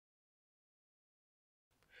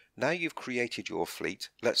Now you've created your fleet,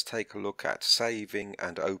 let's take a look at saving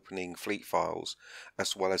and opening fleet files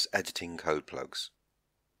as well as editing code plugs.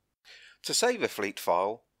 To save a fleet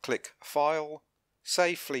file, click File,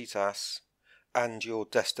 Save Fleet As, and your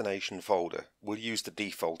destination folder. We'll use the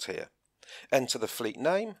default here. Enter the fleet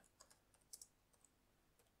name,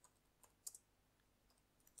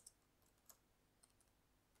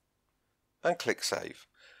 and click Save.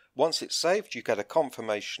 Once it's saved, you get a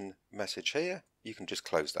confirmation message here. You can just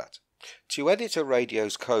close that. To edit a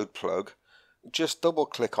radio's code plug, just double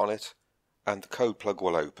click on it and the code plug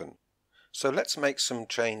will open. So let's make some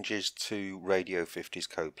changes to Radio 50's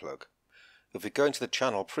code plug. If we go into the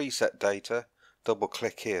channel preset data, double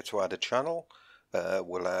click here to add a channel.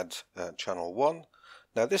 We'll add channel 1.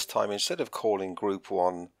 Now this time, instead of calling group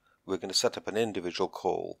 1, we're going to set up an individual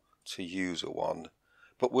call to user 1,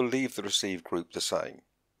 but we'll leave the receive group the same.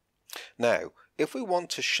 Now, if we want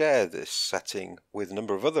to share this setting with a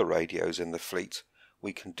number of other radios in the fleet,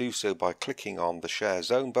 we can do so by clicking on the Share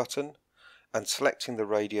Zone button and selecting the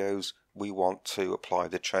radios we want to apply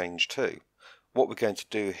the change to. What we're going to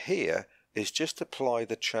do here is just apply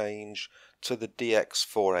the change to the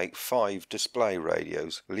DX485 display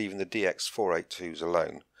radios, leaving the DX482s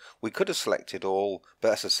alone. We could have selected all,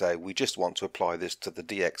 but as I say, we just want to apply this to the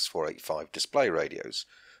DX485 display radios.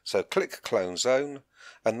 So click Clone Zone,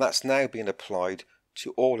 and that's now been applied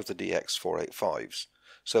to all of the DX485s.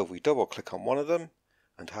 So if we double click on one of them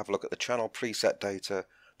and have a look at the channel preset data,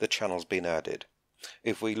 the channel's been added.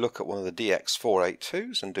 If we look at one of the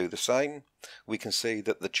DX482s and do the same, we can see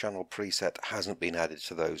that the channel preset hasn't been added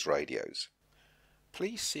to those radios.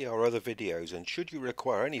 Please see our other videos, and should you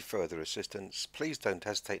require any further assistance, please don't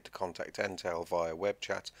hesitate to contact Entel via web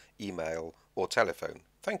chat, email or telephone.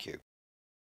 Thank you.